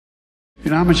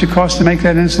You know how much it costs to make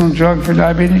that insulin drug for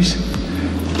diabetes?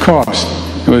 Cost.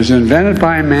 It was invented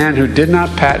by a man who did not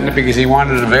patent it because he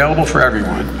wanted it available for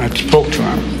everyone. I spoke to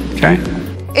him, okay?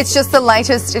 It's just the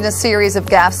latest in a series of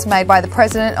gaffes made by the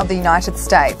President of the United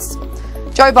States.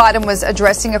 Joe Biden was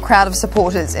addressing a crowd of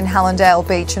supporters in Hallandale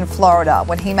Beach in Florida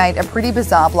when he made a pretty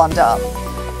bizarre blunder.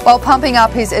 While pumping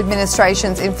up his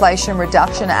administration's Inflation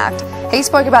Reduction Act, he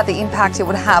spoke about the impact it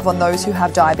would have on those who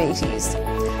have diabetes.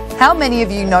 How many of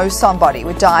you know somebody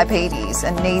with diabetes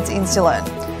and needs insulin?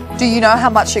 Do you know how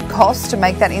much it costs to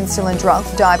make that insulin drug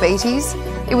for diabetes?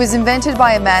 It was invented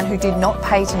by a man who did not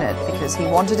patent it because he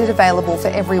wanted it available for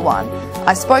everyone.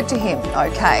 I spoke to him,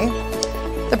 okay?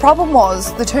 The problem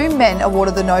was, the two men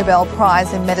awarded the Nobel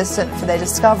Prize in Medicine for their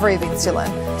discovery of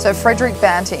insulin, so Frederick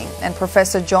Banting and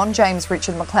Professor John James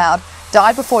Richard McLeod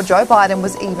died before Joe Biden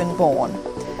was even born.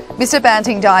 Mr.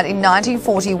 Banting died in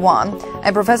 1941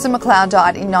 and Professor McLeod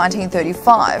died in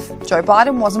 1935. Joe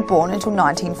Biden wasn't born until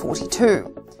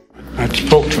 1942. I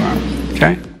spoke to him,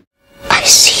 okay?